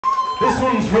This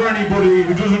one's for anybody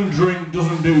who doesn't drink,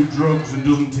 doesn't do drugs, and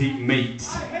doesn't eat meat.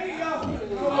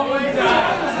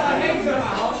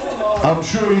 I'm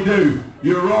sure you do.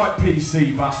 You're right,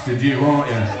 PC bastard, you, aren't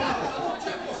you?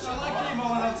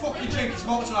 I'll fucking drink as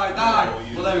much as I die.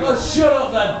 Well, there we go. Shut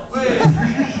up then!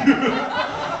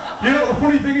 You know, the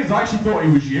funny thing is, I actually thought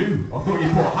it was you. I thought you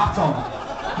put a hat on.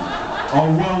 I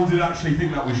well did actually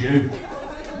think that was you.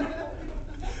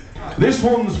 This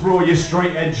one's for all your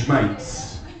straight edge mates.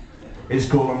 It's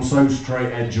called I'm So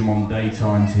Straight Edge I'm on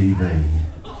Daytime TV.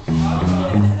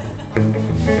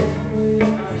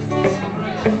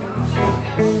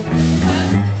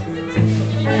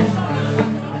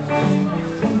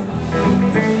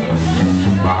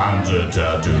 My hands are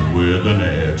tattooed with an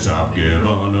X. I've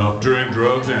given up drink,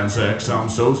 drugs, and sex. I'm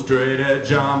so straight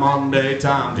edge, I'm on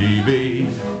daytime TV.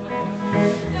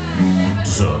 To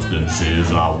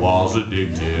substances I was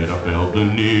addicted. I felt the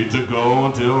need to go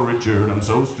and tell Richard I'm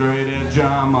so straight edge,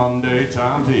 I'm on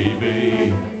daytime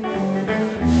TV.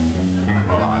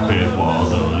 My life, it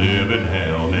was a living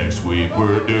hell. Next week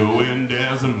we're doing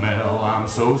Des and Mel. I'm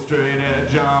so straight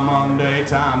edge, I'm on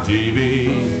daytime TV.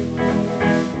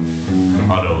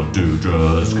 I don't do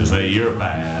drugs cause they're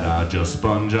bad. I just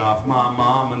sponge off my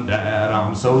mom and dad.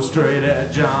 I'm so straight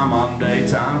edge, I'm on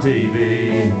daytime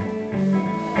TV.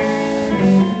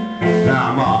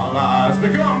 Now my life's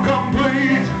become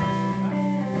complete.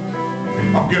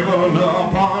 I've given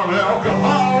up on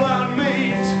alcohol and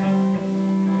meat.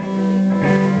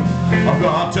 I've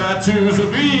got tattoos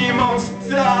of emo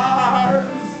stars.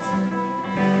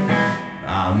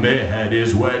 And my head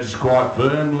is wedged quite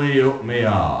firmly up my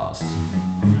arse.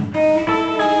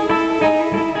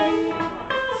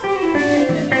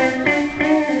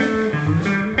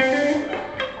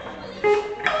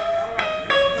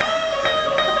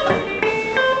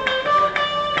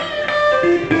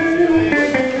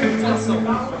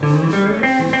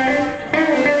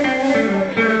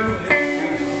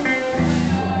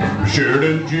 Richard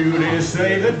and Judy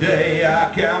save the day.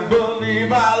 I can't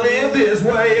believe I live this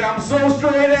way. I'm so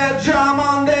straight edge, I'm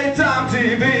on daytime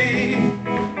TV.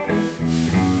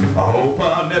 I hope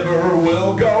I never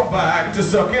will go back to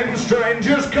sucking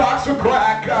strangers' cocks for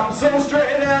crack. I'm so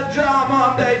straight edge, I'm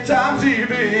on daytime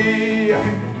TV.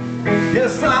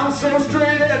 Yes, I'm so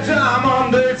straight edge, I'm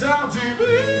on daytime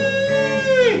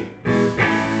TV.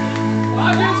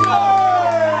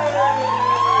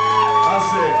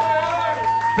 That's it.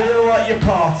 Feel like you're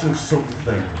part of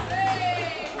something.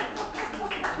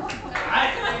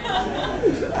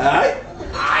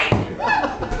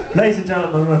 Ladies and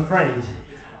gentlemen, I'm afraid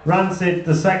Rancid,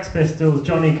 the Sex Pistols,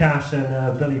 Johnny Cash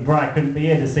and Billy Bragg couldn't be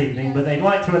here this evening, but they'd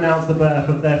like to announce the birth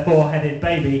of their four-headed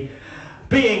baby,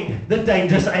 being the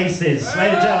Dangerous Aces.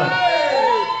 Ladies and gentlemen.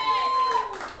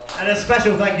 And a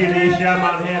special thank you to Isham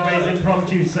out here for his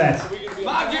impromptu set.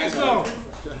 What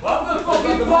the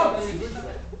fucking fuck?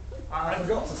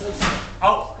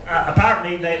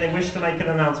 Apparently they wish to make an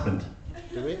announcement.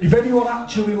 If anyone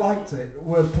actually liked it,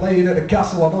 we're playing at the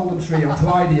Castle on Oldham Street on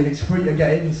Friday and it's free to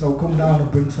get in, so come down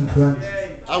and bring some friends.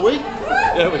 Are we?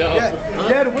 Yeah, we are.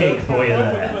 Yeah, Gig for you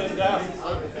there.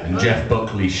 And Jeff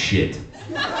Buckley's shit.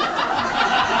 That's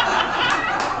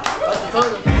the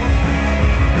time.